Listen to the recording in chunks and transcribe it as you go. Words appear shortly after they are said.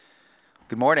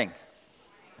Good morning.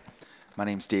 My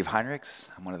name's Dave Heinrichs.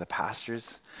 I'm one of the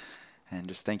pastors. And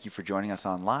just thank you for joining us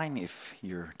online if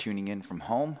you're tuning in from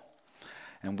home.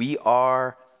 And we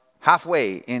are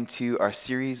halfway into our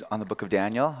series on the book of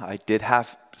Daniel. I did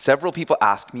have several people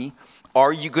ask me,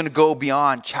 are you going to go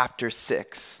beyond chapter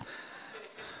 6?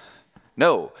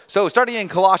 No. So starting in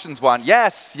Colossians 1,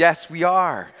 yes, we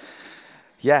are.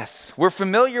 Yes, we're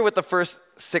familiar with the first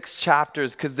 6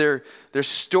 chapters because they're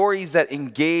stories that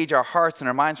engage our hearts and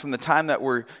our minds from the time that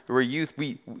we're youth.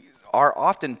 We are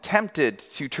often tempted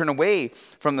to turn away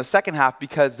from the second half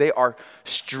because they are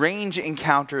strange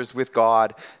encounters with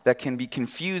God that can be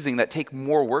confusing, that take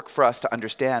more work for us to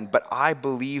understand. But I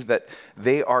believe that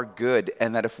they are good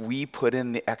and that if we put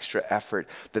in the extra effort,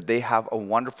 that they have a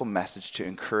wonderful message to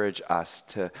encourage us,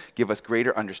 to give us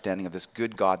greater understanding of this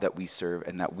good God that we serve,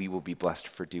 and that we will be blessed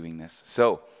for doing this.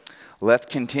 So let's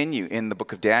continue in the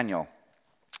book of Daniel.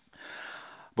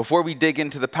 Before we dig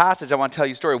into the passage, I want to tell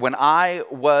you a story. When I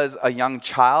was a young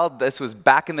child, this was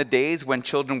back in the days when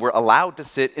children were allowed to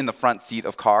sit in the front seat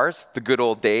of cars, the good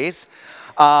old days.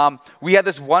 We had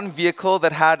this one vehicle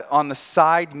that had on the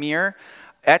side mirror,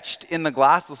 etched in the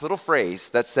glass, this little phrase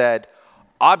that said,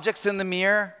 "Objects in the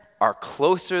mirror are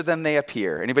closer than they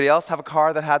appear." Anybody else have a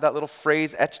car that had that little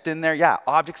phrase etched in there? Yeah,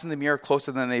 objects in the mirror are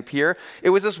closer than they appear. It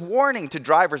was this warning to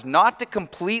drivers not to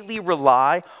completely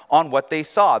rely on what they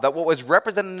saw, that what was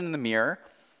represented in the mirror,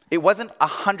 it wasn't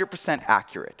 100%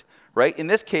 accurate, right? In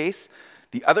this case,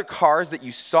 the other cars that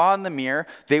you saw in the mirror,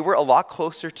 they were a lot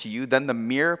closer to you than the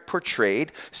mirror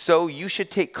portrayed, so you should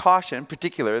take caution,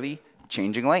 particularly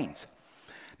changing lanes.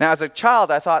 Now, as a child,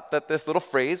 I thought that this little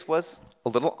phrase was a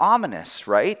little ominous,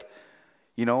 right?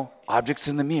 You know, objects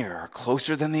in the mirror are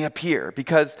closer than they appear.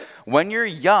 Because when you're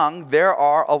young, there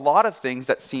are a lot of things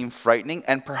that seem frightening,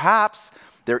 and perhaps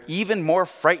they're even more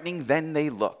frightening than they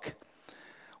look.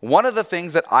 One of the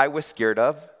things that I was scared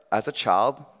of as a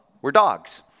child were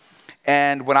dogs.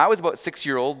 And when I was about 6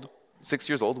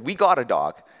 years old, we got a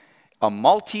dog, a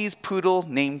Maltese poodle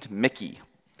named Mickey.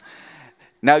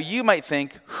 Now you might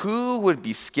think, who would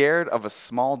be scared of a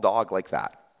small dog like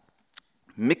that?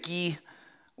 Mickey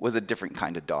was a different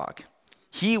kind of dog.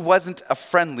 He wasn't a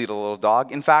friendly little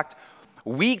dog. In fact,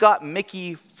 we got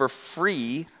Mickey for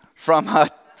free from a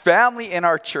family in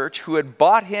our church who had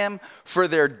bought him for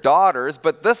their daughters,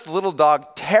 but this little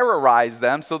dog terrorized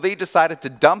them, so they decided to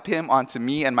dump him onto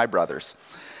me and my brothers.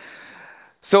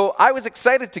 So I was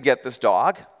excited to get this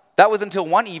dog. That was until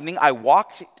one evening I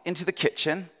walked into the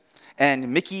kitchen,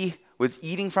 and Mickey was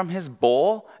eating from his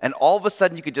bowl, and all of a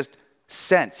sudden you could just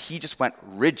sense he just went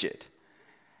rigid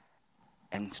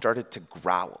and started to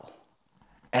growl.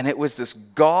 And it was this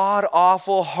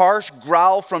god-awful, harsh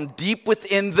growl from deep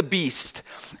within the beast.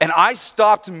 And I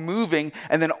stopped moving,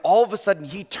 and then all of a sudden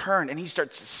he turned and he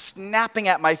starts snapping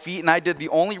at my feet, and I did the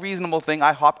only reasonable thing.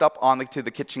 I hopped up onto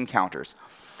the kitchen counters.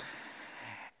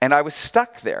 And I was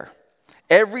stuck there.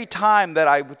 Every time that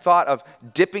I thought of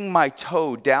dipping my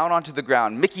toe down onto the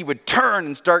ground, Mickey would turn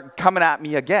and start coming at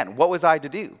me again. What was I to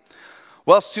do?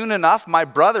 Well, soon enough, my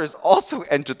brothers also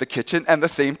entered the kitchen, and the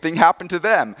same thing happened to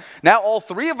them. Now all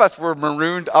 3 of us were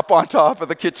marooned up on top of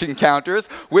the kitchen counters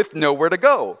with nowhere to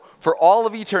go. For all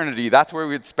of eternity, that's where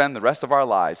we would spend the rest of our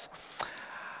lives,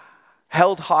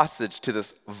 held hostage to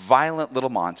this violent little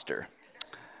monster.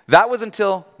 That was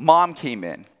until Mom came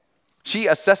in. She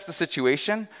assessed the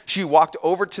situation. She walked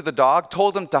over to the dog,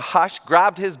 told him to hush,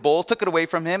 grabbed his bowl, took it away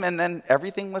from him, and then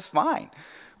everything was fine.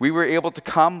 We were able to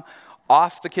come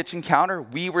off the kitchen counter.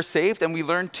 We were saved, and we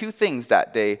learned 2 things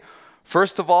that day.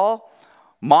 First of all,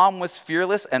 Mom was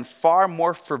fearless and far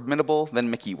more formidable than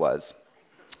Mickey was.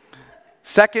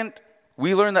 Second,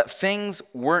 we learned that things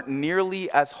weren't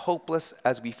nearly as hopeless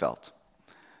as we felt.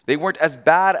 They weren't as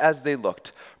bad as they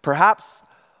looked. Perhaps,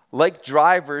 like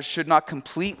drivers, should not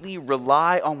completely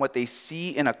rely on what they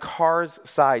see in a car's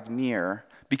side mirror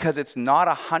because it's not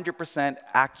 100%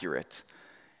 accurate.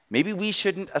 Maybe we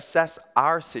shouldn't assess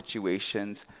our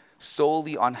situations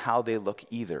solely on how they look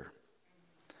either.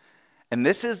 And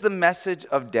this is the message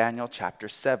of Daniel chapter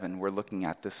 7 we're looking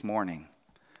at this morning,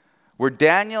 where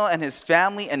Daniel and his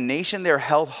family and nation, they're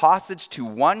held hostage to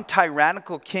one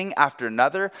tyrannical king after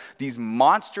another, these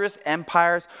monstrous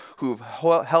empires who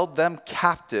have held them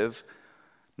captive,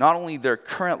 not only their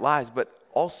current lives, but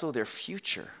also their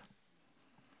future.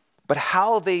 But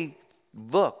how things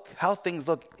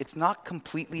look, it's not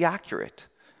completely accurate.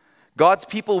 God's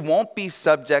people won't be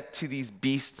subject to these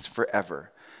beasts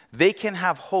forever. They can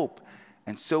have hope,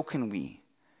 and so can we,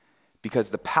 because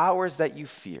the powers that you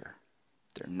fear,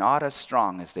 they're not as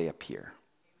strong as they appear.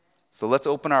 So let's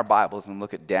open our Bibles and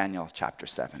look at Daniel chapter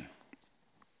 7.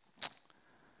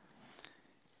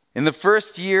 In the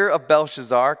first year of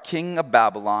Belshazzar, king of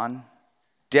Babylon,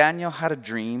 Daniel had a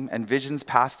dream, and visions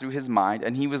passed through his mind,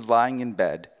 and he was lying in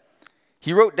bed.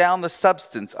 He wrote down the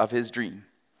substance of his dream.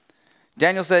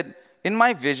 Daniel said, "In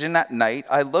my vision at night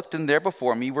I looked, and there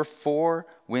before me were 4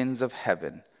 winds of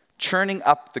heaven, churning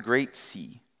up the great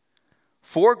sea.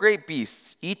 4 great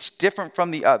beasts, each different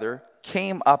from the other,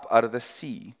 came up out of the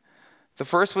sea. The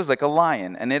first was like a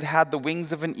lion, and it had the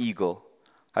wings of an eagle.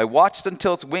 I watched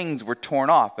until its wings were torn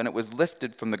off, and it was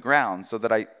lifted from the ground so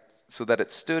that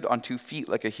it stood on 2 feet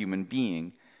like a human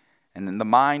being, and then the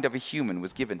mind of a human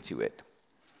was given to it.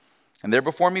 And there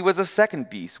before me was a second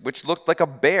beast, which looked like a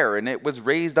bear, and it was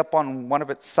raised up on one of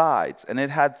its sides, and it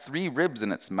had 3 ribs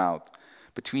in its mouth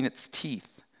between its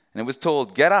teeth. And it was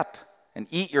told, 'Get up and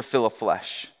eat your fill of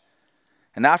flesh.'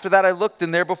 And after that I looked,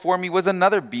 and there before me was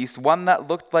another beast, one that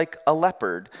looked like a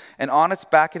leopard, and on its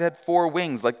back it had 4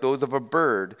 wings like those of a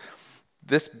bird.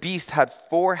 This beast had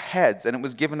 4 heads, and it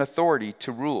was given authority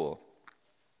to rule.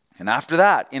 And after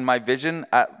that, in my vision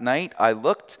at night, I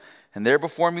looked, and there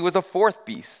before me was a 4th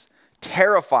beast,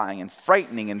 terrifying and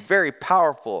frightening and very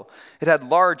powerful. It had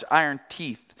large iron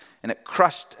teeth, and it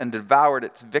crushed and devoured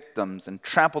its victims and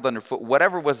trampled underfoot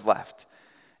whatever was left.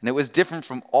 And it was different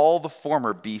from all the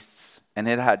former beasts, and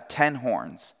it had 10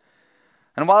 horns.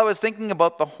 And while I was thinking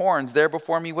about the horns, there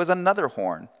before me was another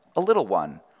horn, a little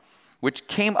one, which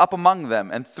came up among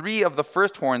them, and 3 of the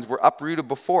first horns were uprooted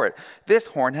before it. This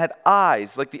horn had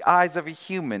eyes like the eyes of a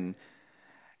human,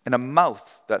 and a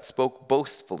mouth that spoke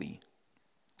boastfully.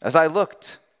 As I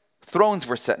looked, thrones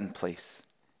were set in place,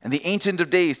 and the Ancient of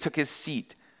Days took his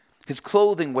seat. His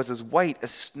clothing was as white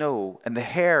as snow, and the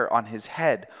hair on his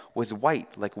head was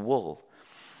white like wool.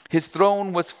 His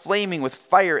throne was flaming with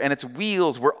fire, and its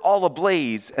wheels were all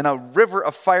ablaze, and a river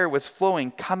of fire was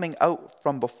flowing, coming out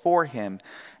from before him.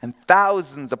 And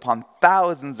thousands upon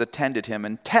thousands attended him,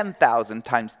 and 10,000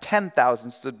 times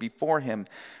 10,000 stood before him,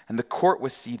 and the court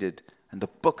was seated, and the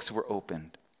books were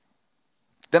opened.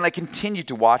 Then I continued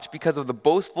to watch because of the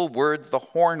boastful words the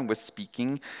horn was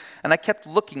speaking, and I kept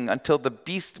looking until the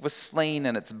beast was slain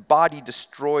and its body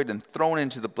destroyed and thrown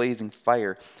into the blazing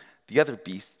fire. The other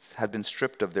beasts had been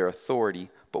stripped of their authority,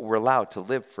 but were allowed to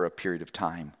live for a period of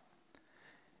time.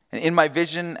 And in my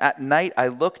vision at night I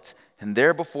looked, and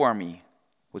there before me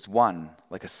was one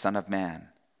like a son of man,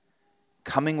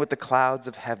 coming with the clouds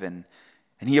of heaven.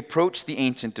 And he approached the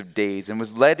Ancient of Days and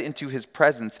was led into his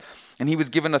presence. And he was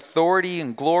given authority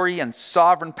and glory and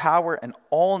sovereign power, and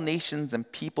all nations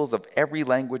and peoples of every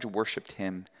language worshipped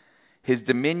him. His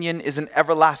dominion is an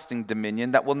everlasting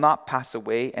dominion that will not pass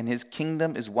away, and his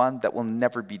kingdom is one that will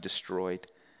never be destroyed.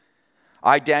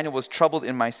 I, Daniel, was troubled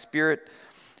in my spirit,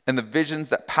 and the visions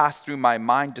that passed through my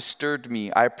mind disturbed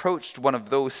me. I approached one of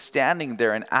those standing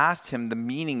there and asked him the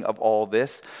meaning of all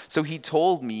this. So he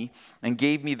told me and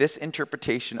gave me this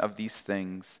interpretation of these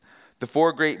things. The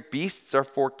 4 great beasts are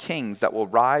 4 kings that will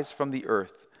rise from the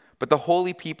earth, but the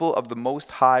holy people of the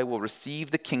Most High will receive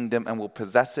the kingdom and will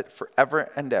possess it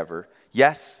forever and ever.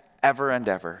 Yes, ever and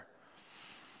ever.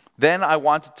 Then I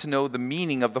wanted to know the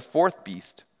meaning of the 4th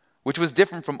beast, which was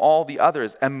different from all the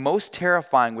others, and most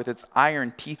terrifying with its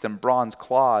iron teeth and bronze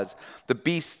claws, the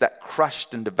beast that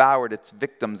crushed and devoured its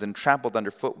victims and trampled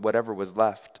underfoot whatever was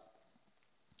left.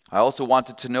 I also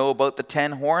wanted to know about the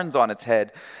 10 horns on its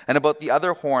head, and about the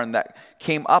other horn that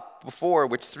came up before,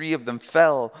 which 3 of them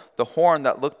fell, the horn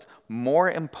that looked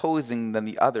more imposing than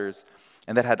the others,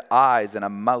 and that had eyes and a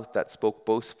mouth that spoke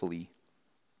boastfully.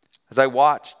 As I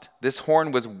watched, this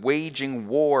horn was waging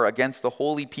war against the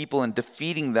holy people and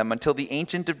defeating them until the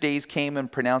Ancient of Days came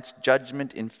and pronounced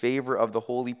judgment in favor of the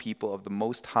holy people of the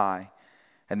Most High.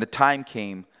 And the time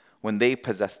came when they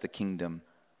possessed the kingdom.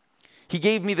 He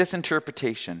gave me this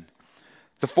interpretation.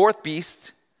 The 4th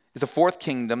beast is a 4th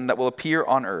kingdom that will appear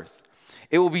on earth.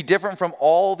 It will be different from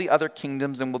all the other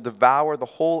kingdoms and will devour the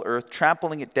whole earth,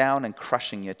 trampling it down and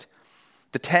crushing it.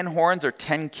 The 10 horns are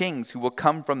 10 kings who will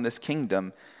come from this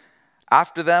kingdom.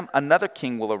 After them, another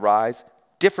king will arise,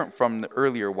 different from the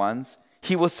earlier ones.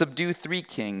 He will subdue 3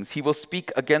 kings. He will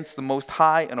speak against the Most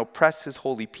High and oppress his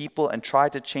holy people and try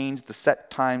to change the set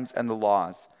times and the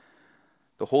laws.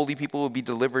 The holy people will be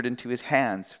delivered into his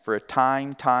hands for a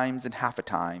time, times, and half a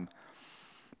time.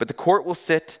 But the court will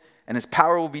sit, and his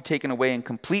power will be taken away and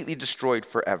completely destroyed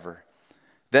forever.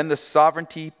 Then the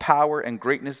sovereignty, power, and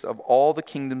greatness of all the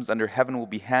kingdoms under heaven will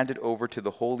be handed over to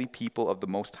the holy people of the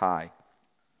Most High.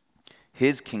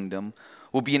 His kingdom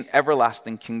will be an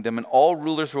everlasting kingdom, and all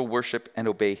rulers will worship and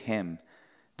obey him.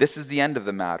 This is the end of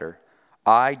the matter.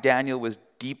 I, Daniel, was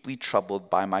deeply troubled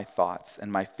by my thoughts, and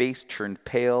my face turned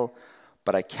pale,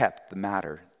 but I kept the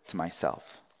matter to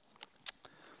myself.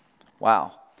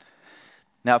 Wow.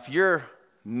 Now, if you're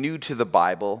new to the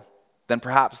Bible, then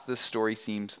perhaps this story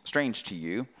seems strange to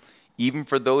you. Even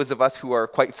for those of us who are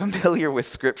quite familiar with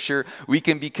Scripture, we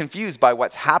can be confused by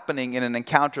what's happening in an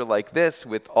encounter like this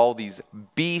with all these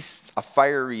beasts, a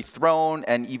fiery throne,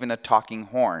 and even a talking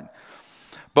horn.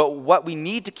 But what we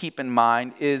need to keep in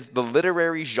mind is the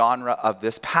literary genre of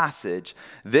this passage.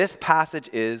 This passage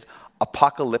is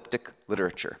apocalyptic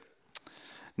literature.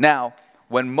 Now,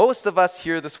 when most of us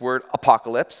hear this word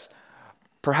apocalypse,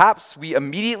 perhaps we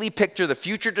immediately picture the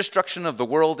future destruction of the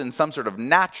world in some sort of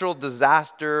natural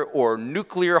disaster or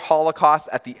nuclear holocaust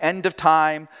at the end of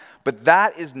time, but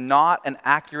that is not an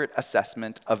accurate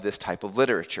assessment of this type of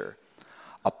literature.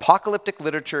 Apocalyptic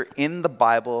literature in the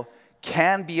Bible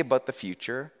can be about the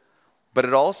future, but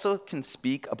it also can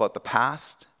speak about the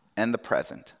past and the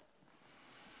present.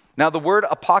 Now, the word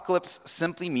apocalypse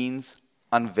simply means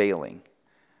unveiling.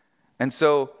 And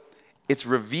so it's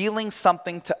revealing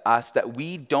something to us that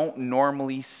we don't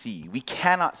normally see. We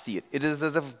cannot see it. It is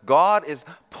as if God is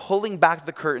pulling back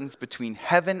the curtains between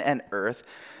heaven and earth.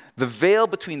 The veil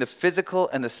between the physical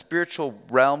and the spiritual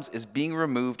realms is being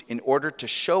removed in order to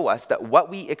show us that what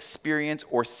we experience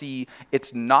or see,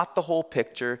 it's not the whole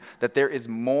picture, that there is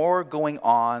more going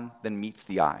on than meets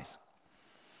the eyes.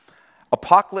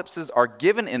 Apocalypses are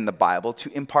given in the Bible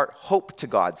to impart hope to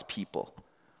God's people,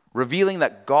 revealing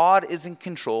that God is in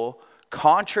control,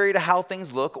 contrary to how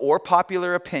things look or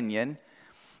popular opinion,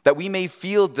 that we may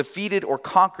feel defeated or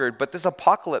conquered, but this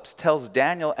apocalypse tells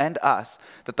Daniel and us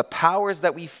that the powers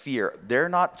that we fear, they're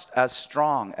not as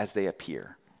strong as they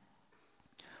appear.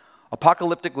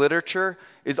 Apocalyptic literature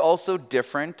is also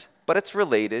different, but it's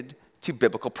related to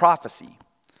biblical prophecy.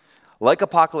 Like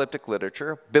apocalyptic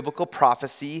literature, biblical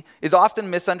prophecy is often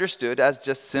misunderstood as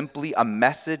just simply a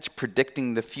message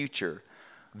predicting the future.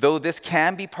 Though this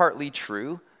can be partly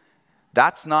true,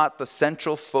 that's not the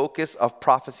central focus of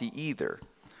prophecy either.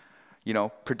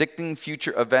 Predicting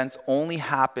future events only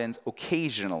happens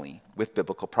occasionally with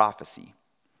biblical prophecy.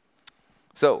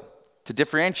 So, to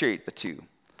differentiate the two,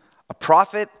 a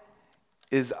prophet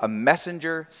is a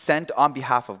messenger sent on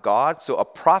behalf of God. So a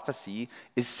prophecy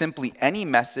is simply any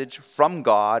message from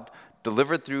God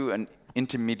delivered through an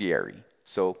intermediary,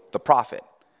 so the prophet.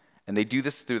 And they do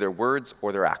this through their words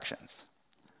or their actions.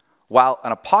 While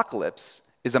an apocalypse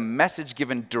is a message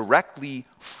given directly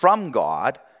from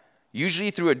God,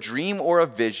 usually through a dream or a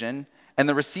vision, and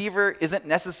the receiver isn't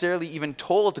necessarily even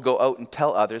told to go out and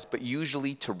tell others, but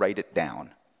usually to write it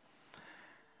down.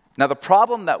 Now, the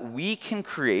problem that we can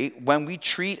create when we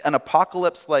treat an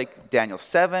apocalypse like Daniel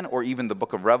 7 or even the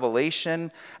book of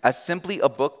Revelation as simply a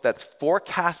book that's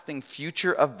forecasting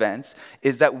future events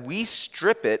is that we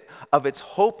strip it of its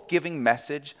hope-giving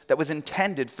message that was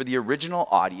intended for the original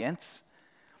audience,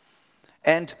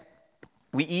 and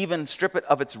we even strip it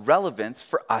of its relevance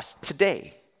for us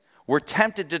today. We're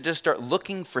tempted to just start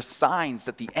looking for signs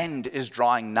that the end is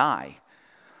drawing nigh.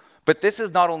 But this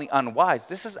is not only unwise,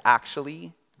 this is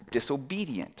actually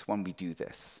disobedient when we do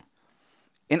this.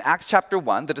 In Acts chapter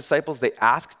 1, the disciples, they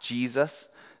ask Jesus,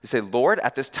 they say, "Lord,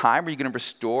 at this time, are you going to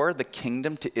restore the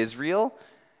kingdom to Israel?"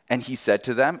 And he said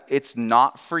to them, "It's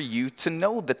not for you to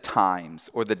know the times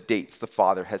or the dates the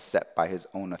Father has set by his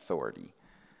own authority."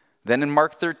 Then in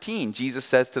Mark 13, Jesus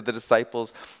says to the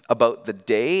disciples about the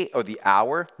day or the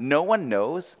hour, no one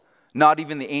knows, not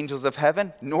even the angels of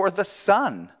heaven, nor the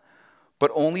Son,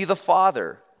 but only the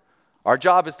Father. Our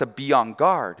job is to be on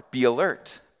guard, be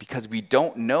alert, because we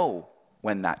don't know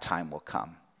when that time will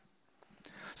come.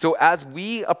 So as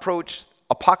we approach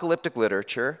apocalyptic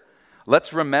literature,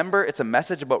 let's remember it's a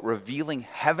message about revealing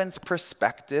heaven's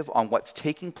perspective on what's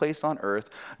taking place on earth,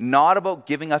 not about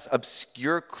giving us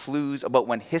obscure clues about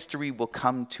when history will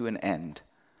come to an end.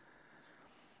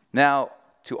 Now,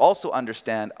 to also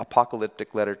understand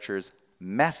apocalyptic literature's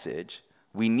message,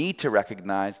 we need to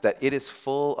recognize that it is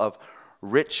full of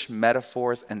rich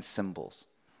metaphors and symbols.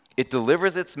 It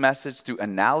delivers its message through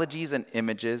analogies and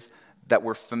images that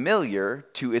were familiar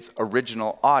to its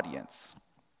original audience.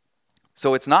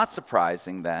 So it's not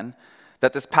surprising then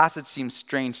that this passage seems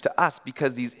strange to us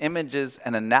because these images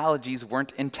and analogies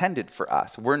weren't intended for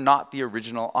us. We're not the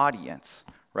original audience,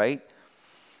 right?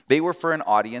 They were for an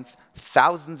audience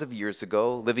thousands of years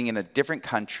ago, living in a different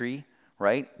country,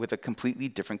 right, with a completely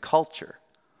different culture.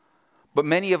 But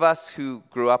many of us who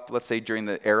grew up, let's say, during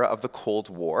the era of the Cold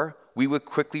War, we would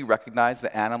quickly recognize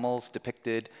the animals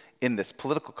depicted in this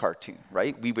political cartoon,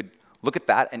 right? We would look at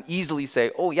that and easily say,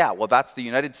 oh yeah, well that's the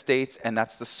United States and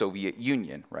that's the Soviet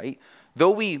Union, right?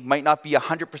 Though we might not be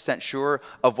 100% sure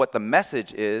of what the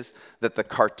message is that the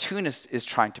cartoonist is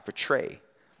trying to portray.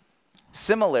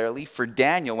 Similarly, for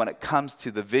Daniel, when it comes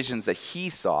to the visions that he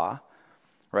saw,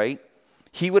 right?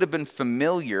 He would have been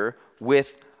familiar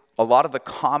with a lot of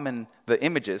the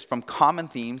images from common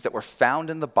themes that were found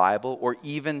in the Bible, or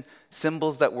even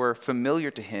symbols that were familiar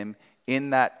to him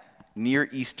in that Near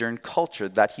Eastern culture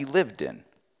that he lived in.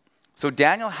 So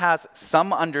Daniel has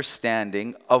some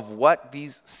understanding of what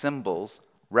these symbols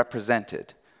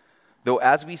represented. Though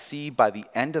as we see by the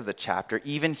end of the chapter,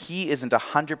 even he isn't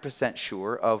 100%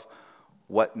 sure of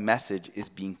what message is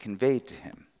being conveyed to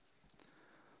him.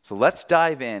 So let's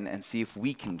dive in and see if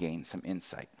we can gain some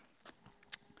insight.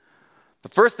 The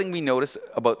first thing we notice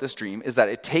about this dream is that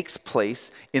it takes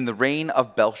place in the reign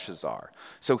of Belshazzar.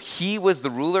 So he was the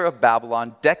ruler of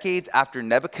Babylon decades after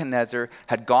Nebuchadnezzar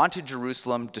had gone to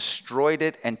Jerusalem, destroyed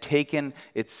it, and taken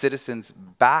its citizens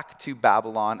back to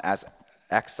Babylon as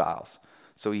exiles.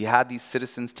 So he had these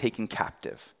citizens taken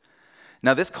captive.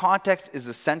 Now this context is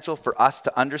essential for us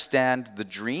to understand the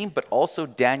dream, but also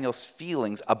Daniel's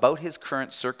feelings about his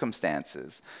current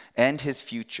circumstances and his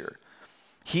future.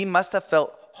 He must have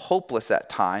felt hopeless at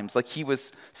times, like he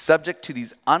was subject to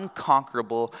these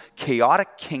unconquerable,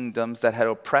 chaotic kingdoms that had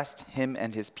oppressed him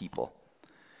and his people.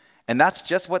 And that's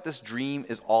just what this dream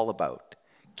is all about: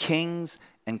 kings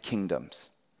and kingdoms.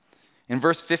 In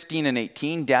verse 15 and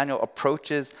 18, Daniel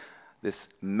approaches this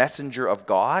messenger of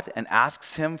God and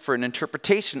asks him for an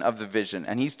interpretation of the vision.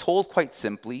 And he's told quite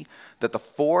simply that the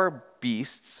 4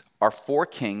 beasts are 4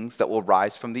 kings that will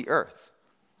rise from the earth.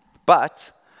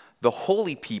 But the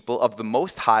holy people of the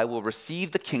Most High will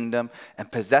receive the kingdom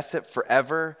and possess it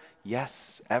forever,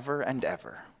 yes, ever and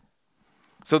ever.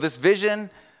 So this vision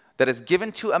that is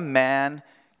given to a man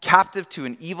captive to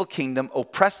an evil kingdom,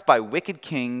 oppressed by wicked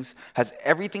kings, has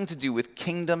everything to do with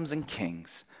kingdoms and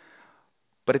kings.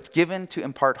 But it's given to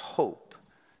impart hope,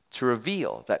 to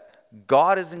reveal that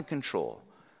God is in control,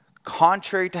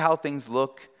 contrary to how things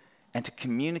look, and to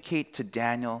communicate to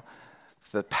Daniel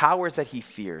the powers that he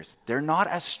fears, they're not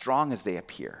as strong as they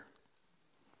appear.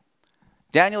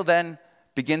 Daniel then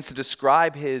begins to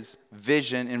describe his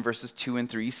vision in verses 2 and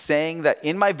 3, saying that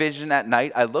in my vision at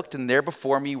night I looked, and there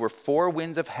before me were 4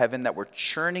 winds of heaven that were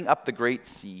churning up the great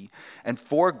sea, and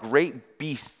 4 great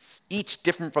beasts, each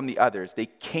different from the others. They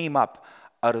came up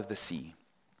out of the sea.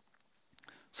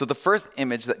 So the first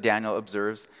image that Daniel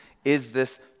observes is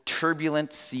this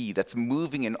turbulent sea that's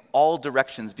moving in all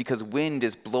directions because wind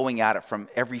is blowing at it from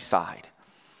every side.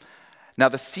 Now,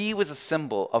 the sea was a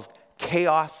symbol of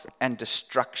chaos and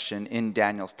destruction in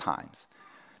Daniel's times.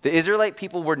 The Israelite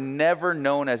people were never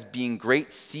known as being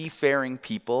great seafaring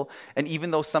people, and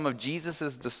even though some of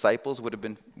Jesus' disciples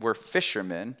were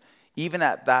fishermen, even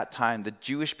at that time, the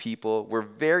Jewish people were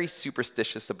very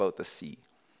superstitious about the sea.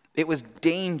 It was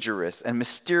dangerous and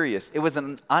mysterious. It was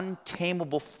an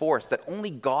untamable force that only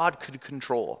God could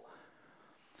control.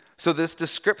 So this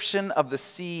description of the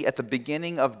sea at the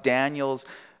beginning of Daniel's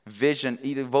vision,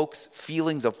 it evokes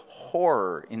feelings of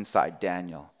horror inside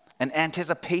Daniel, an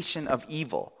anticipation of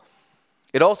evil.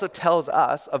 It also tells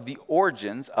us of the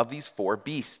origins of these 4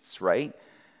 beasts, right?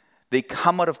 They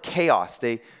come out of chaos.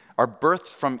 They are birthed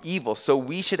from evil, so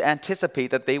we should anticipate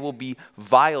that they will be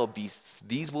vile beasts.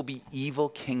 These will be evil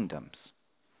kingdoms.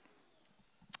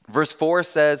 Verse 4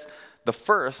 says, the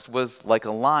first was like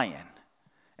a lion,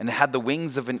 and it had the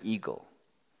wings of an eagle.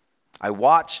 I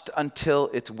watched until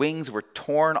its wings were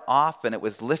torn off, and it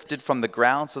was lifted from the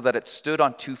ground so that it stood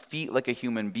on 2 feet like a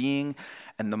human being,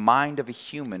 and the mind of a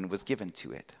human was given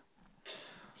to it.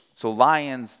 So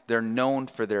lions, they're known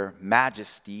for their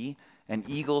majesty, and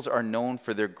eagles are known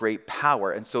for their great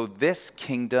power. And so this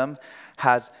kingdom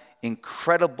has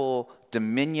incredible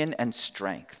dominion and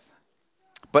strength.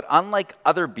 But unlike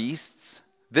other beasts,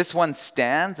 this one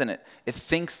stands and it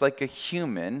thinks like a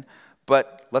human.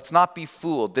 But let's not be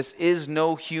fooled. This is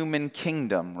no human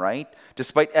kingdom, right?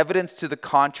 Despite evidence to the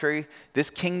contrary, this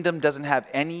kingdom doesn't have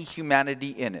any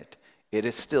humanity in it. It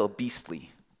is still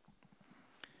beastly.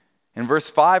 In verse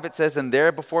 5 it says, and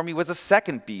there before me was a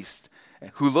second beast,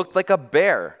 who looked like a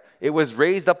bear. It was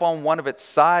raised up on one of its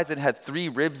sides and had 3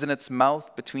 ribs in its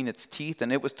mouth between its teeth,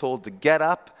 and it was told to get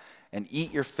up and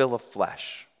eat your fill of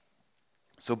flesh.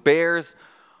 So bears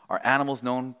are animals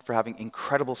known for having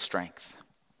incredible strength.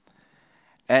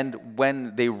 And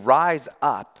when they rise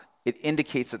up, it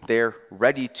indicates that they're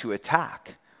ready to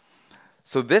attack.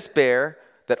 So this bear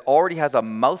that already has a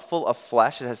mouthful of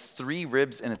flesh, it has 3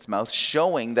 ribs in its mouth,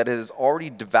 showing that it has already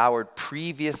devoured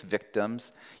previous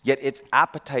victims, yet its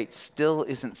appetite still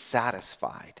isn't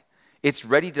satisfied. It's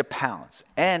ready to pounce,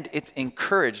 and it's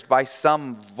encouraged by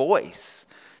some voice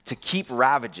to keep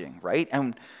ravaging, right?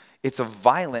 And it's a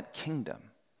violent kingdom.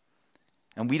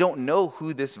 And we don't know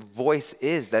who this voice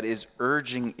is that is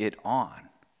urging it on.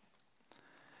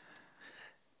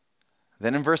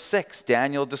 Then in verse 6,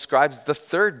 Daniel describes the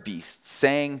third beast,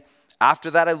 saying, "After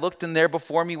that I looked, and there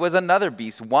before me was another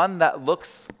beast, one that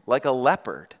looks like a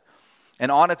leopard.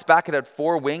 And on its back it had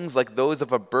 4 wings like those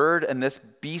of a bird, and this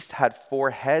beast had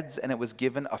 4 heads, and it was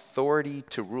given authority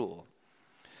to rule."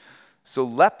 So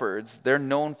leopards, they're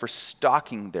known for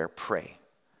stalking their prey,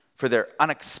 for their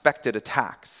unexpected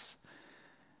attacks.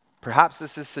 Perhaps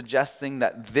this is suggesting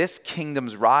that this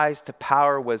kingdom's rise to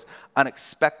power was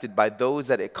unexpected by those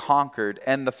that it conquered,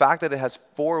 and the fact that it has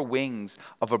 4 wings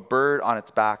of a bird on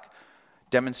its back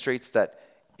demonstrates that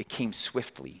it came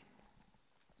swiftly.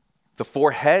 The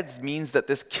 4 heads means that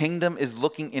this kingdom is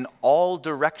looking in all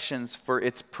directions for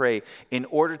its prey in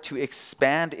order to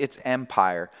expand its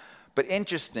empire. But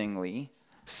interestingly,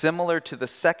 similar to the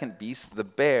second beast, the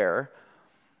bear,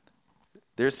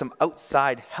 there's some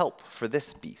outside help for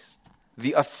this beast.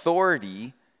 The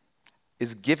authority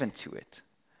is given to it.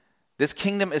 This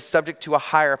kingdom is subject to a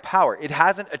higher power. It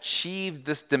hasn't achieved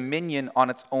this dominion on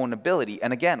its own ability.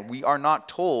 And again, we are not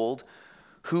told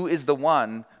who is the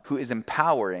one who is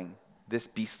empowering this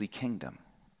beastly kingdom.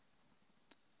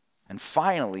 And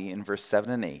finally, in verse 7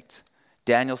 and 8,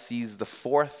 Daniel sees the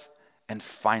 4th and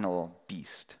final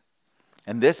beast.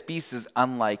 And this beast is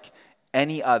unlike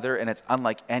any other, and it's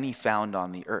unlike any found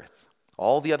on the earth.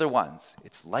 All the other ones,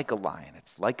 it's like a lion,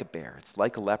 it's like a bear, it's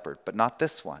like a leopard, but not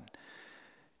this one.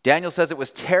 Daniel says it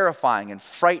was terrifying and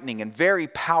frightening and very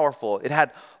powerful. It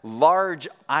had large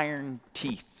iron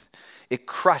teeth. It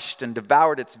crushed and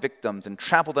devoured its victims and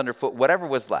trampled underfoot whatever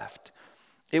was left.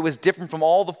 It was different from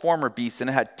all the former beasts, and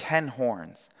it had 10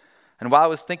 horns. And while I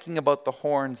was thinking about the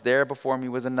horns, there before me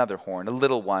was another horn, a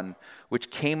little one,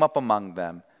 which came up among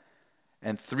them.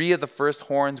 And 3 of the first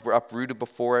horns were uprooted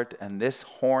before it, and this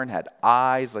horn had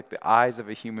eyes like the eyes of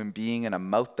a human being and a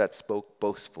mouth that spoke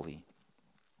boastfully.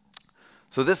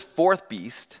 So this 4th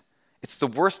beast, it's the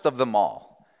worst of them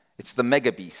all. It's the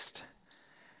mega beast.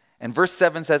 And verse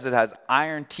 7 says it has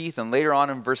iron teeth, and later on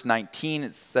in verse 19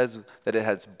 it says that it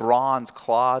has bronze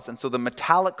claws. And so the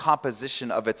metallic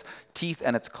composition of its teeth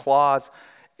and its claws,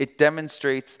 it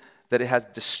demonstrates that it has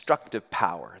destructive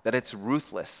power, that it's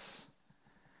ruthless.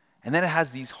 And then it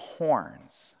has these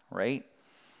horns, right?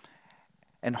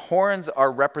 And horns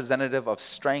are representative of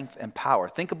strength and power.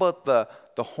 Think about the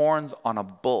horns on a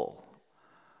bull.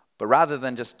 But rather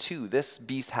than just 2, this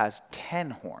beast has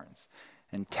 10 horns.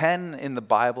 And 10 in the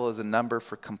Bible is a number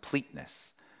for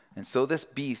completeness. And so this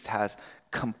beast has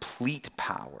complete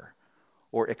power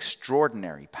or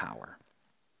extraordinary power.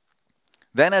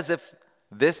 Then, as if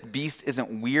this beast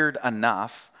isn't weird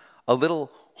enough, a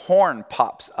little horn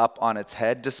pops up on its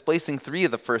head, displacing 3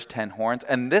 of the first 10 horns.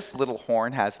 And this little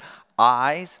horn has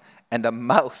eyes and a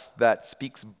mouth that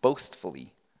speaks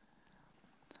boastfully.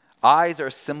 Eyes are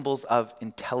symbols of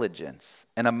intelligence,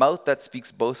 and a mouth that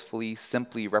speaks boastfully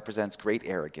simply represents great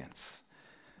arrogance.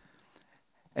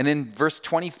 And in verse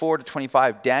 24 to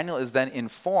 25, Daniel is then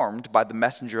informed by the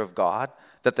messenger of God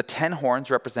that the 10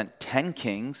 horns represent 10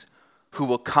 kings who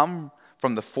will come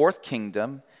from the 4th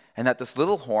kingdom, and that this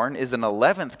little horn is an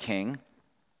 11th king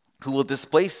who will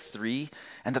displace 3,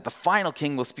 and that the final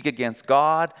king will speak against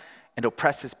God and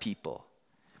oppress his people.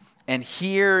 And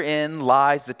herein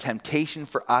lies the temptation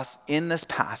for us in this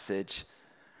passage,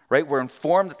 right? We're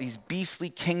informed that these beastly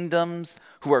kingdoms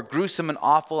who are gruesome and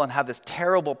awful and have this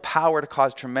terrible power to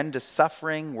cause tremendous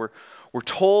suffering. We're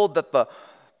told that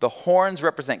the horns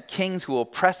represent kings who will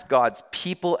oppress God's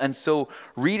people. And so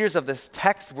readers of this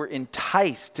text were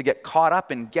enticed to get caught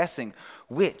up in guessing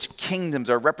which kingdoms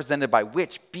are represented by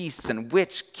which beasts and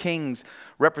which kings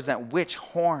represent which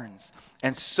horns.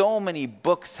 And so many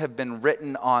books have been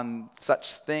written on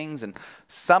such things, and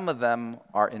some of them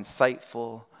are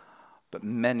insightful, but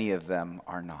many of them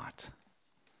are not.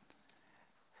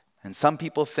 And some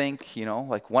people think,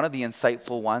 like one of the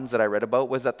insightful ones that I read about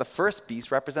was that the first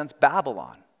beast represents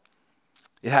Babylon.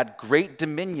 It had great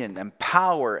dominion and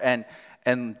power,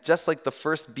 and just like the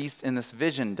first beast in this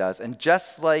vision does, and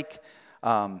just like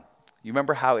you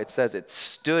remember how it says it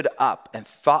stood up and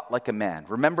thought like a man.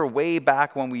 Remember way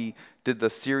back when we did the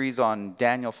series on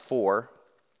Daniel 4,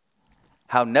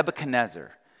 how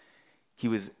Nebuchadnezzar, he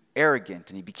was arrogant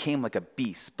and he became like a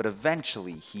beast, but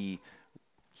eventually he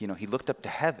looked up to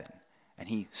heaven and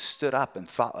he stood up and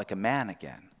thought like a man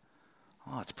again.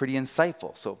 Oh, it's pretty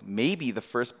insightful. So maybe the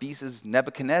first beast is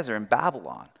Nebuchadnezzar in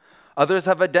Babylon. Others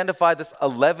have identified this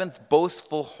 11th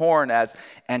boastful horn as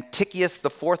Antiochus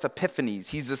IV Epiphanes.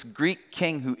 He's this Greek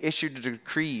king who issued a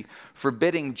decree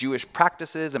forbidding Jewish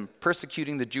practices and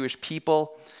persecuting the Jewish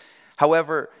people.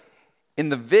 However, in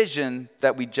the vision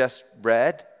that we just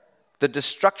read, the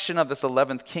destruction of this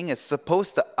 11th king is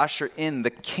supposed to usher in the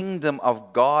kingdom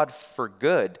of God for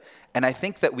good. And I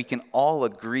think that we can all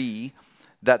agree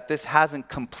that this hasn't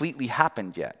completely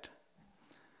happened yet.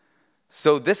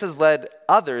 So this has led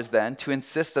others then to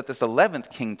insist that this 11th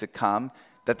king to come,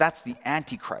 that's the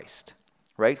Antichrist,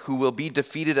 right? Who will be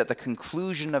defeated at the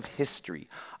conclusion of history,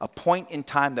 a point in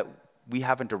time that we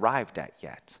haven't arrived at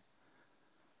yet.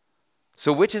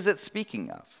 So which is it speaking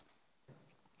of?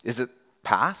 Is it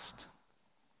past?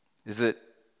 Is it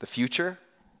the future?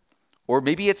 Or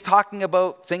maybe it's talking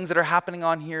about things that are happening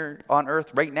on here on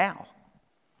earth right now.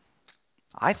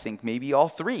 I think maybe all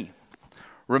three.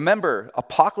 Remember,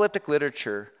 apocalyptic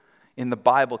literature in the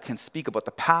Bible can speak about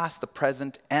the past, the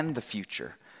present, and the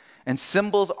future. And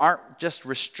symbols aren't just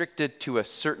restricted to a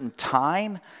certain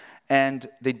time, and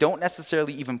they don't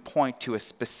necessarily even point to a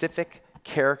specific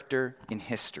character in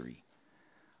history.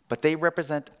 But they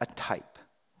represent a type.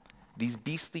 These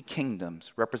beastly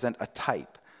kingdoms represent a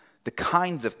type, the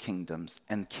kinds of kingdoms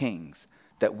and kings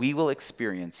that we will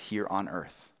experience here on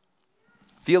earth.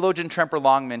 Theologian Tremper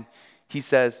Longman, he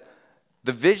says,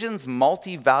 the vision's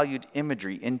multi-valued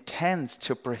imagery intends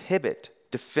to prohibit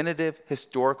definitive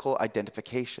historical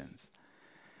identifications.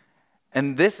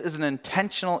 And this is an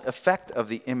intentional effect of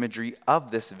the imagery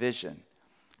of this vision.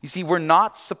 You see, we're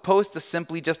not supposed to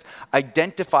simply just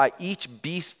identify each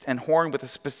beast and horn with a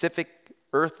specific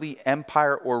earthly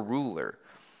empire or ruler.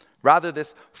 Rather,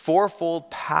 this fourfold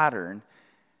pattern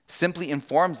simply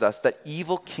informs us that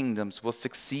evil kingdoms will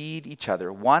succeed each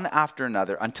other, one after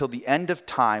another, until the end of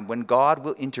time when God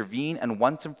will intervene and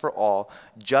once and for all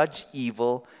judge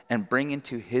evil and bring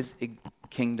into his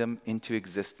kingdom into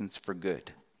existence for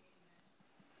good.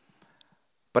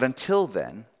 But until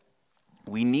then,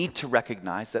 we need to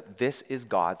recognize that this is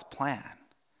God's plan.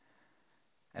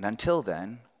 And until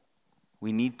then,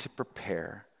 we need to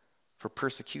prepare for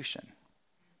persecution.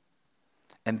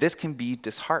 And this can be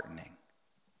disheartening.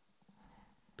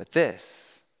 But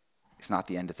this is not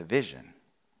the end of the vision.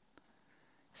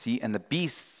 See, and the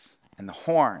beasts and the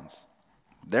horns,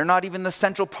 they're not even the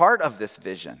central part of this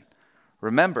vision.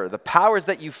 Remember, the powers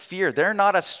that you fear, they're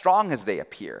not as strong as they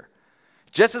appear.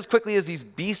 Just as quickly as these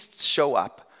beasts show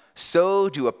up, so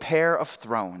do a pair of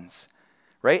thrones,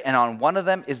 right? And on one of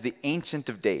them is the Ancient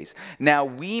of Days. Now,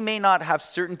 we may not have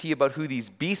certainty about who these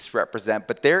beasts represent,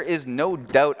 but there is no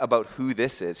doubt about who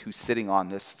this is, who's sitting on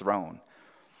this throne.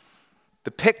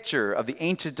 The picture of the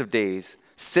Ancient of Days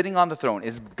sitting on the throne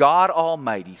is God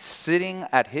Almighty sitting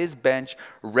at his bench,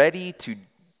 ready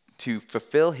to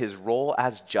fulfill his role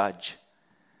as judge.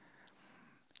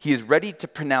 He is ready to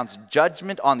pronounce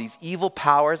judgment on these evil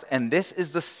powers, and this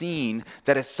is the scene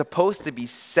that is supposed to be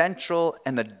central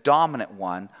and the dominant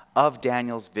one of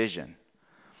Daniel's vision.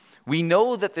 We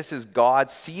know that this is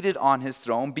God seated on his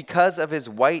throne because of his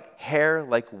white hair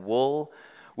like wool,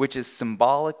 which is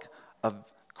symbolic of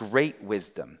great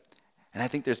wisdom. And I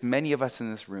think there's many of us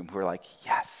in this room who are like,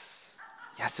 yes,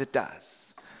 it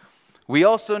does. We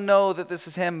also know that this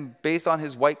is him based on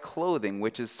his white clothing,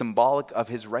 which is symbolic of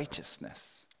his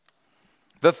righteousness.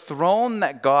 The throne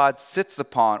that God sits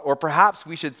upon, or perhaps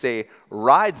we should say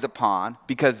rides upon,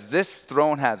 because this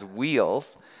throne has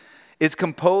wheels, is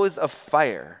composed of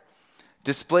fire,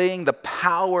 displaying the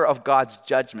power of God's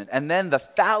judgment. And then the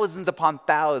thousands upon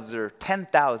thousands, or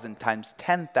 10,000 times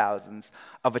 10,000s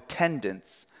of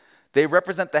attendants, they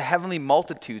represent the heavenly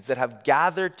multitudes that have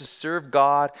gathered to serve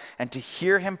God and to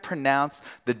hear him pronounce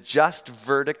the just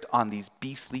verdict on these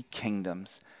beastly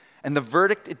kingdoms. And the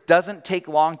verdict, it doesn't take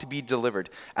long to be delivered.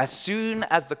 As soon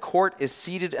as the court is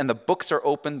seated and the books are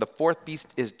opened, the fourth beast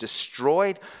is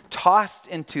destroyed, tossed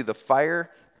into the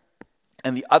fire.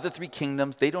 And the other three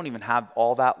kingdoms, they don't even have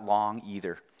all that long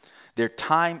either. Their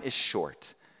time is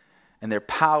short, and their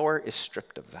power is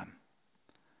stripped of them.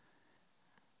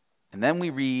 And then we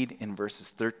read in verses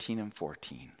 13 and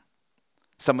 14,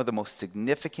 some of the most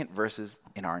significant verses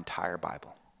in our entire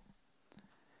Bible.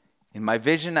 In my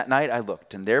vision at night I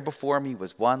looked, and there before me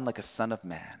was one like a son of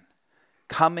man,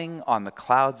 coming on the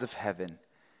clouds of heaven.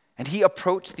 And he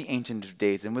approached the Ancient of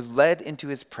Days and was led into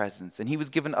his presence. And he was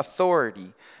given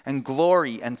authority and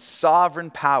glory and sovereign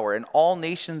power. And all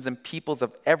nations and peoples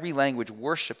of every language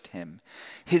worshipped him.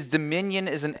 His dominion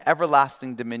is an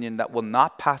everlasting dominion that will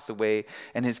not pass away.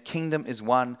 And his kingdom is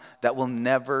one that will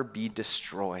never be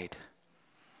destroyed.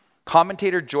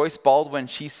 Commentator Joyce Baldwin,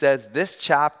 she says this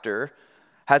chapter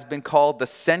has been called the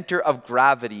center of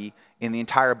gravity in the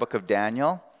entire book of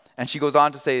Daniel. And she goes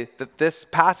on to say that this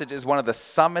passage is one of the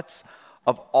summits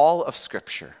of all of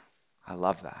Scripture. I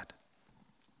love that.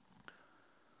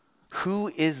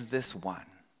 Who is this one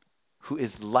who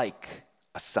is like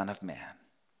a son of man?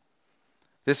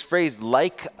 This phrase,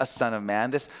 like a son of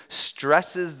man, this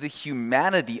stresses the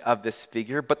humanity of this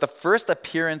figure, but the first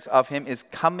appearance of him is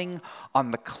coming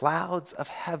on the clouds of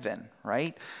heaven,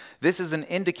 right? This is an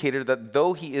indicator that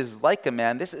though he is like a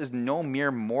man, this is no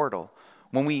mere mortal.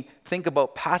 When we think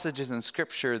about passages in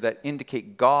Scripture that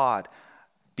indicate God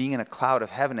being in a cloud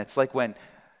of heaven, it's like when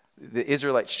the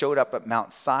Israelites showed up at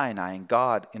Mount Sinai and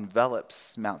God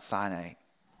envelops Mount Sinai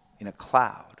in a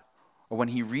cloud. Or when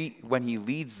he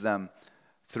leads them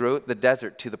throughout the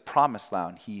desert to the promised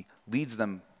land, he leads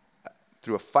them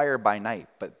through a fire by night,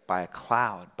 but by a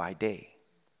cloud by day.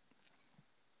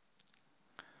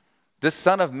 This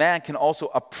Son of Man can also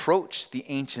approach the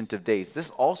Ancient of Days. This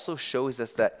also shows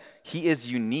us that he is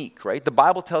unique, right? The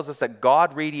Bible tells us that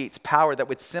God radiates power that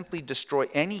would simply destroy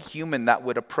any human that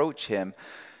would approach him.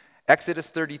 Exodus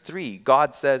 33,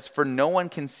 God says, "For no one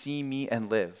can see me and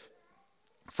live."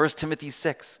 1 Timothy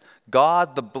 6,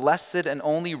 God, the blessed and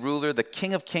only ruler, the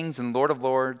King of kings and Lord of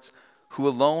lords, who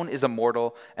alone is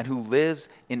immortal and who lives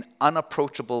in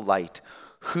unapproachable light,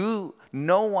 who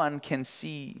no one can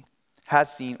see,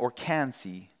 has seen, or can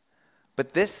see.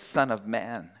 But this Son of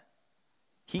Man,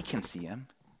 he can see him.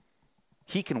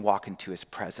 He can walk into his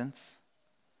presence.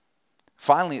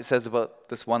 Finally, it says about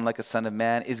this one like a son of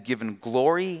man is given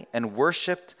glory and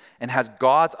worshipped and has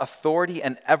God's authority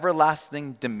and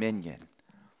everlasting dominion.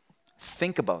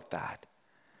 Think about that.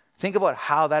 Think about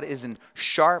how that is in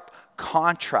sharp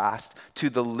contrast to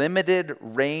the limited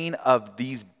reign of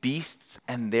these beasts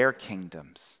and their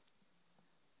kingdoms.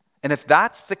 And if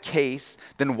that's the case,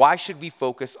 then why should we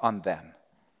focus on them?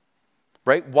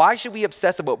 Right? Why should we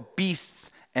obsess about beasts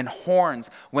and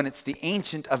horns when it's the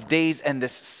Ancient of Days and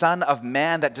this Son of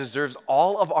Man that deserves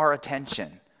all of our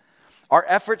attention? Our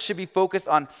efforts should be focused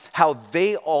on how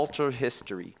they alter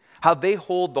history, how they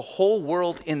hold the whole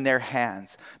world in their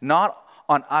hands, not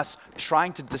on us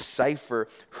trying to decipher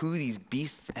who these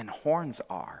beasts and horns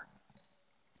are.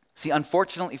 See,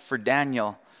 unfortunately for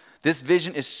Daniel, this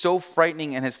vision is so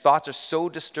frightening and his thoughts are so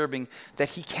disturbing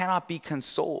that he cannot be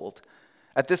consoled.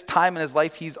 At this time in his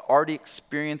life, he's already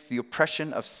experienced the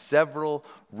oppression of several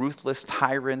ruthless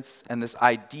tyrants, and this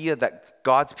idea that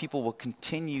God's people will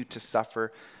continue to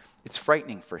suffer, it's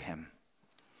frightening for him.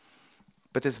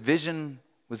 But this vision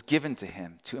was given to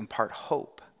him to impart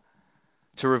hope,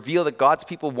 to reveal that God's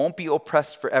people won't be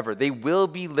oppressed forever. They will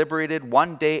be liberated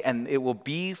one day, and it will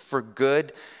be for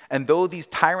good. And though these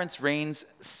tyrants' reigns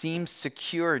seem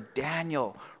secure,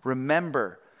 Daniel,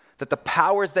 remember that the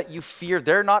powers that you fear,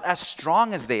 they're not as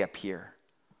strong as they appear.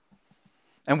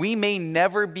 And we may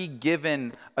never be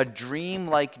given a dream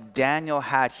like Daniel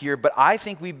had here, but I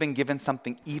think we've been given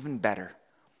something even better.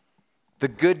 The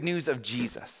good news of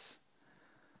Jesus.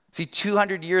 See,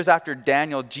 200 years after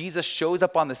Daniel, Jesus shows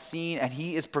up on the scene and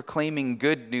he is proclaiming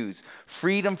good news,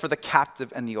 freedom for the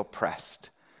captive and the oppressed.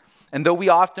 And though we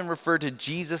often refer to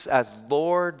Jesus as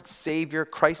Lord, Savior,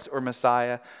 Christ, or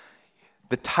Messiah,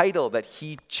 the title that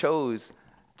he chose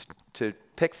to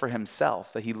pick for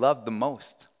himself, that he loved the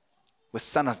most, was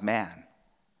Son of Man.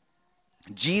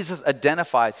 Jesus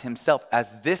identifies himself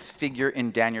as this figure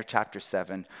in Daniel chapter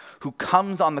 7, who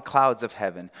comes on the clouds of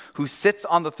heaven, who sits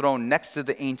on the throne next to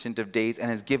the Ancient of Days and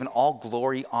is given all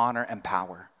glory, honor, and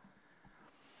power.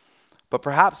 But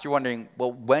perhaps you're wondering,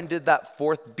 well, when did that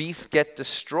fourth beast get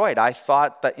destroyed? I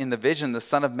thought that in the vision, the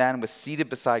Son of Man was seated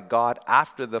beside God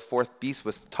after the fourth beast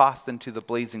was tossed into the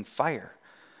blazing fire.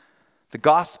 The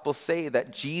Gospels say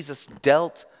that Jesus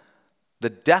dealt the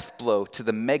death blow to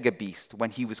the mega beast when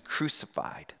he was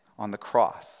crucified on the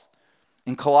cross.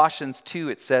 In Colossians 2,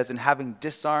 it says, "And having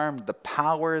disarmed the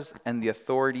powers and the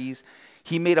authorities,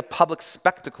 he made a public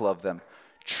spectacle of them,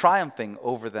 triumphing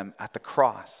over them at the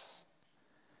cross."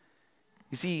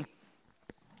 You see,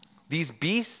 these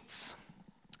beasts,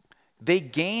 they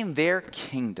gain their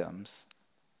kingdoms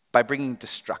by bringing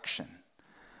destruction,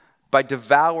 by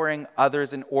devouring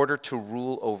others in order to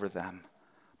rule over them.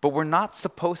 But we're not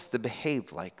supposed to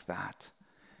behave like that.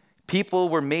 People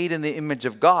were made in the image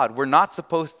of God. We're not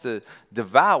supposed to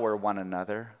devour one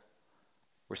another.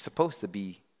 We're supposed to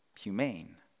be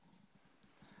humane.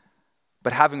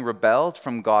 But having rebelled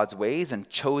from God's ways and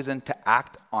chosen to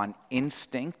act on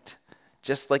instinct,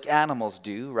 just like animals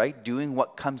do, right? Doing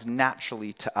what comes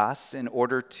naturally to us in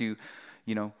order to,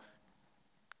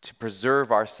 to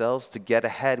preserve ourselves, to get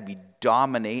ahead, we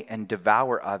dominate and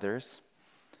devour others.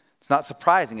 It's not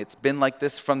surprising. It's been like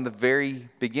this from the very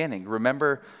beginning.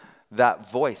 Remember that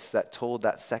voice that told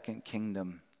that second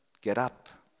kingdom, get up,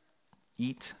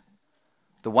 eat.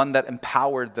 The one that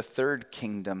empowered the third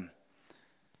kingdom.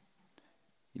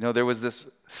 There was this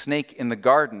snake in the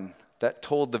garden that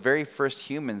told the very first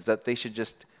humans that they should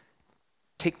just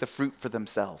take the fruit for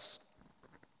themselves.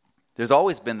 There's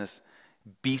always been this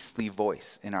beastly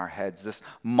voice in our heads, this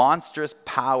monstrous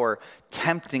power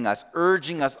tempting us,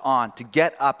 urging us on to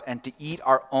get up and to eat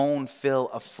our own fill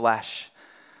of flesh.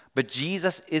 But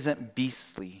Jesus isn't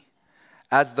beastly.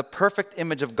 As the perfect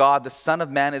image of God, the Son of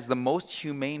Man is the most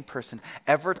humane person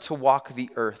ever to walk the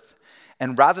earth.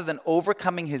 And rather than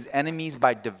overcoming his enemies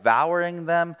by devouring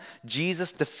them,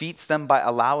 Jesus defeats them by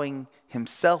allowing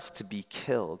himself to be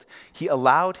killed. He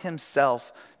allowed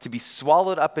himself to be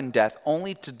swallowed up in death,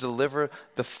 only to deliver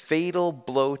the fatal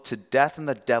blow to death and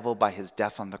the devil by his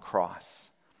death on the cross.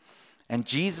 And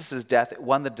Jesus' death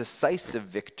won the decisive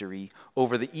victory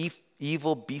over the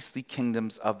evil, beastly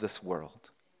kingdoms of this world.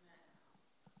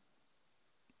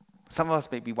 Some of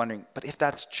us may be wondering, but if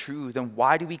that's true, then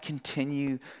why do we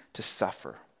continue to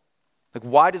suffer? Like,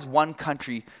 why does one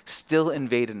country still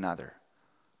invade another?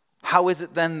 How is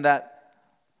it then that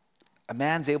a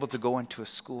man's able to go into a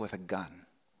school with a gun?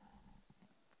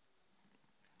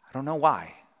 I don't know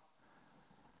why.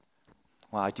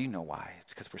 Well, I do know why.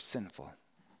 It's because we're sinful.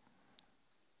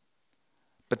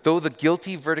 But though the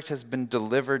guilty verdict has been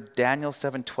delivered, Daniel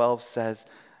 7:12 says,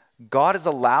 God is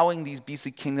allowing these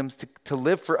beastly kingdoms to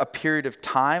live for a period of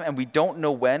time, and we don't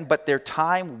know when, but their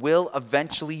time will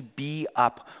eventually be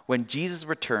up when Jesus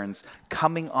returns,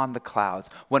 coming on the clouds,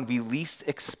 when we least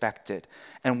expect it.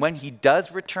 And when he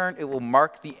does return, it will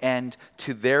mark the end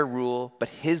to their rule, but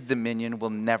his dominion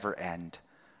will never end.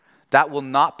 That will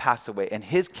not pass away, and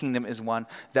his kingdom is one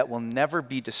that will never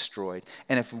be destroyed.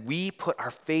 And if we put our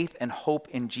faith and hope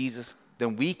in Jesus,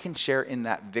 then we can share in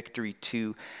that victory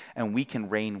too, and we can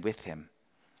reign with him.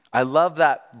 I love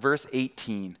that verse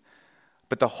 18.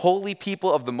 But the holy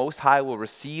people of the Most High will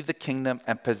receive the kingdom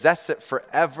and possess it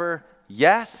forever.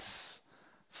 Yes,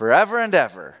 forever and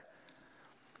ever.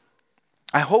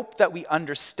 I hope that we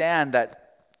understand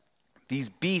that these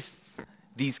beasts,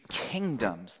 these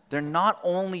kingdoms, they're not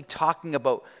only talking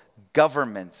about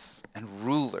governments and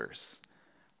rulers,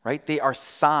 right? They are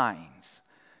signs.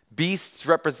 Beasts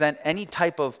represent any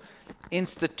type of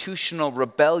institutional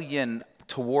rebellion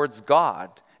towards God.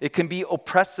 It can be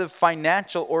oppressive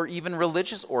financial or even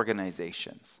religious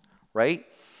organizations, right?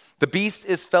 The beast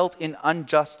is felt in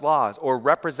unjust laws or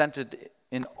represented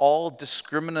in all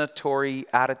discriminatory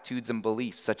attitudes and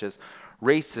beliefs such as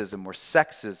racism or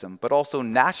sexism, but also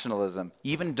nationalism,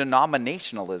 even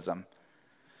denominationalism.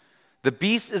 The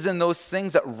beast is in those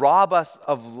things that rob us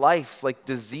of life, like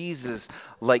diseases,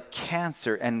 like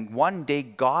cancer. And one day,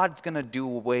 God's going to do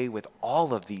away with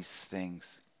all of these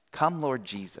things. Come, Lord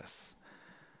Jesus.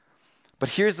 But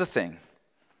here's the thing.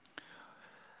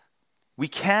 We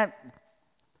can't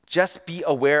just be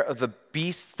aware of the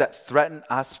beasts that threaten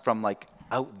us from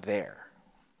out there.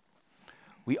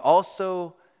 We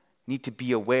also need to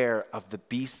be aware of the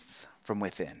beasts from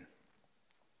within.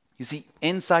 You see,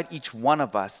 inside each one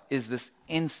of us is this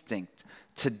instinct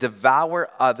to devour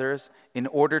others in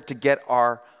order to get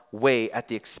our way at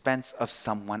the expense of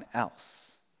someone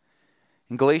else.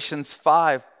 In Galatians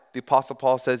 5, the Apostle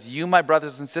Paul says, "You, my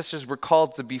brothers and sisters, were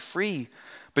called to be free,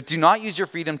 but do not use your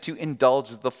freedom to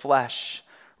indulge the flesh.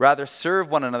 Rather, serve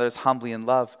one another humbly in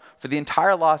love. For the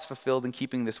entire law is fulfilled in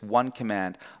keeping this one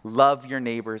command: love your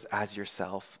neighbors as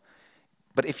yourself.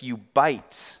 But if you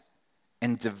bite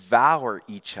and devour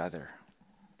each other,"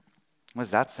 what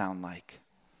does that sound like?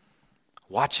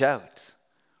 Watch out,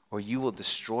 or you will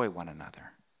destroy one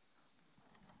another.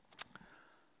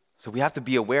 So we have to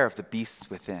be aware of the beasts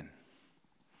within.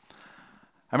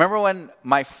 I remember when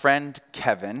my friend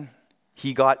Kevin,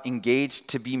 he got engaged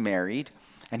to be married,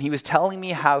 and he was telling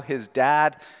me how his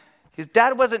dad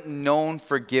wasn't known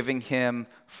for giving him,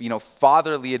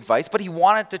 fatherly advice, but he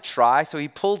wanted to try. So he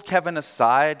pulled Kevin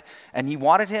aside, and he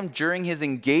wanted him during his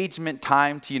engagement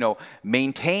time to,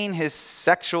 maintain his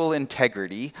sexual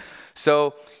integrity.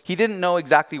 So he didn't know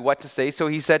exactly what to say. So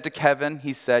he said to Kevin,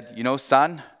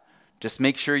 son, just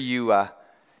make sure you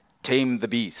tame the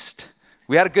beast.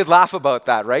 We had a good laugh about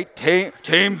that, right?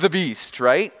 Tame the beast,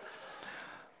 right?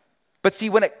 But see,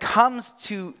 when it comes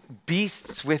to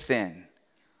beasts within,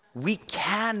 we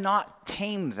cannot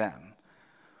tame them.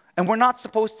 And we're not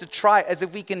supposed to try as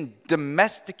if we can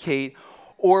domesticate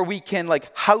or we can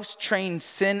house train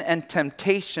sin and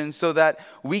temptation so that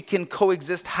we can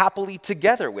coexist happily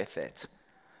together with it.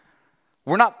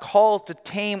 We're not called to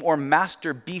tame or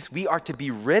master beasts. We are to be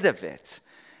rid of it.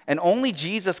 And only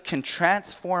Jesus can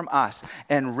transform us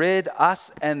and rid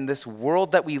us and this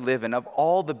world that we live in of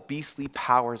all the beastly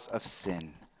powers of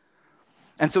sin.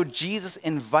 And so Jesus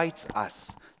invites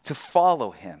us to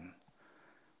follow him,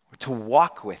 or to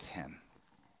walk with him.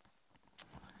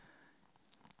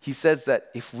 He says that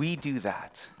if we do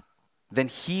that, then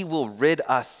he will rid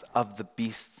us of the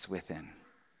beasts within.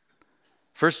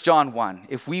 1 John 1,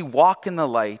 if we walk in the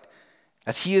light,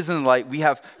 as he is in the light, we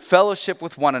have fellowship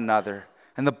with one another,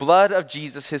 and the blood of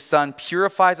Jesus, his son,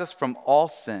 purifies us from all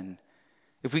sin.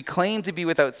 If we claim to be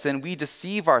without sin, we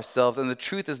deceive ourselves, and the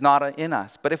truth is not in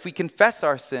us. But if we confess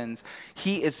our sins,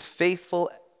 he is faithful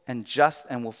and just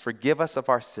and will forgive us of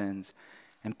our sins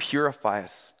and purify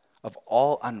us of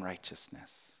all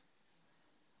unrighteousness.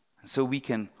 And so we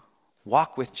can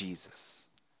walk with Jesus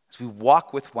as we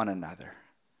walk with one another.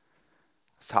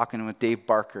 I was talking with Dave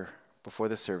Barker before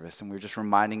the service, and we were just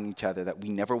reminding each other that we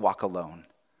never walk alone.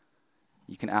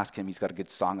 You can ask him, he's got a good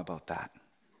song about that.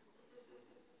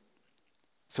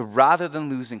 So rather than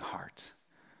losing heart,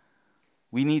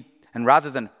 and rather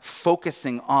than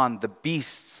focusing on the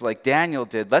beasts like Daniel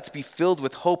did, let's be filled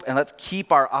with hope and let's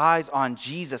keep our eyes on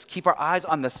Jesus, keep our eyes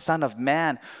on the Son of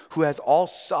Man who has all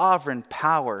sovereign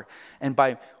power. And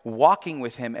by walking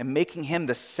with him and making him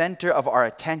the center of our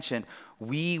attention,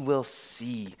 we will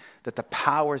see that the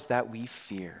powers that we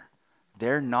fear,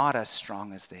 they're not as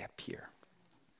strong as they appear.